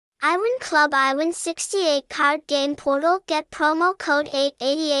IWIN Club IWIN68 card game portal. Get promo code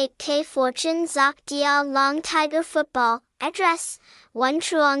 888K Fortune Zoc Dia Long Tiger Football. Address: 1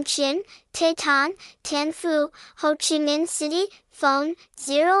 Truong Chinh, Tay Ton, Tan Phu, Ho Chi Minh City. Phone: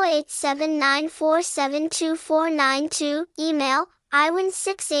 0879472492. Email: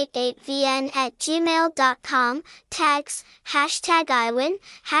 IWIN688vn@gmail.com. Tags: #IWIN,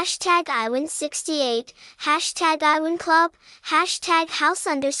 #IWIN68, #IWINClub,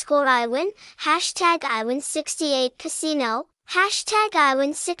 #House_IWIN, #IWIN68 Casino,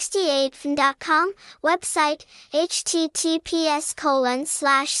 #IWIN68fn.com. Website: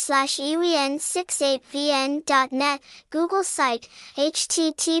 https://iwin68vn.net. Google site: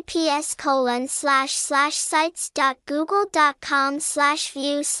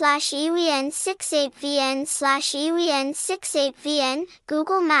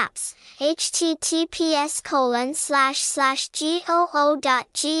 Google Maps: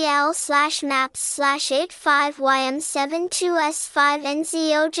 https://goo.gl/maps/85ym72s5nzojxhp9.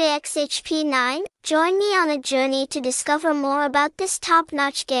 Join me on a journey to discover more about this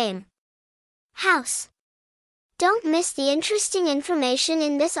top-notch game. House. Don't miss the interesting information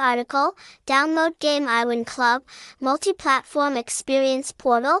in this article. Download Game IWIN Club, multi-platform experience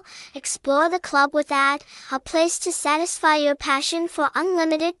portal. Explore the club with a place to satisfy your passion for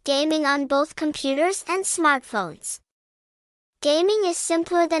unlimited gaming on both computers and smartphones. Gaming is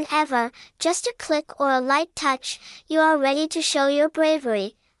simpler than ever. Just a click or a light touch, you are ready to show your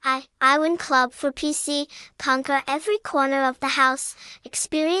bravery. IWIN Club for PC. Conquer every corner of the house.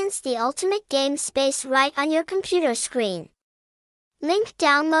 Experience the ultimate game space right on your computer screen. Link: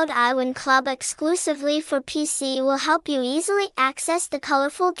 download IWIN Club exclusively for PC will help you easily access the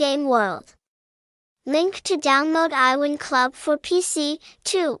colorful game world. Link to download IWIN Club for PC,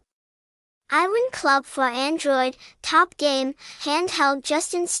 too. IWIN Club for Android, top game, handheld.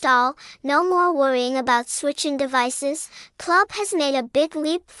 Just install, no more worrying about switching devices. Club has made a big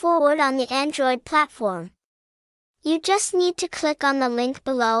leap forward on the Android platform. You just need to click on the link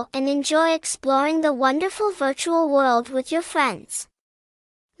below and enjoy exploring the wonderful virtual world with your friends.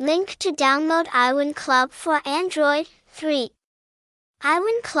 Link to download IWIN Club for Android, 3.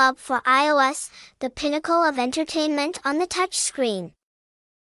 IWIN Club for iOS, the pinnacle of entertainment on the touchscreen.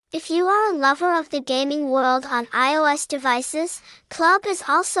 If you are a lover of the gaming world on iOS devices, Club is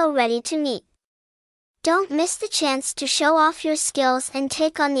also ready to meet. Don't miss the chance to show off your skills and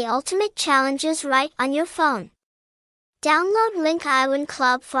take on the ultimate challenges right on your phone. Download link IWIN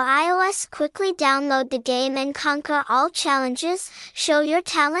Club for iOS. Quickly download the game and conquer all challenges. Show your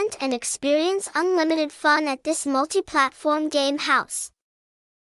talent and experience unlimited fun at this multi-platform game house.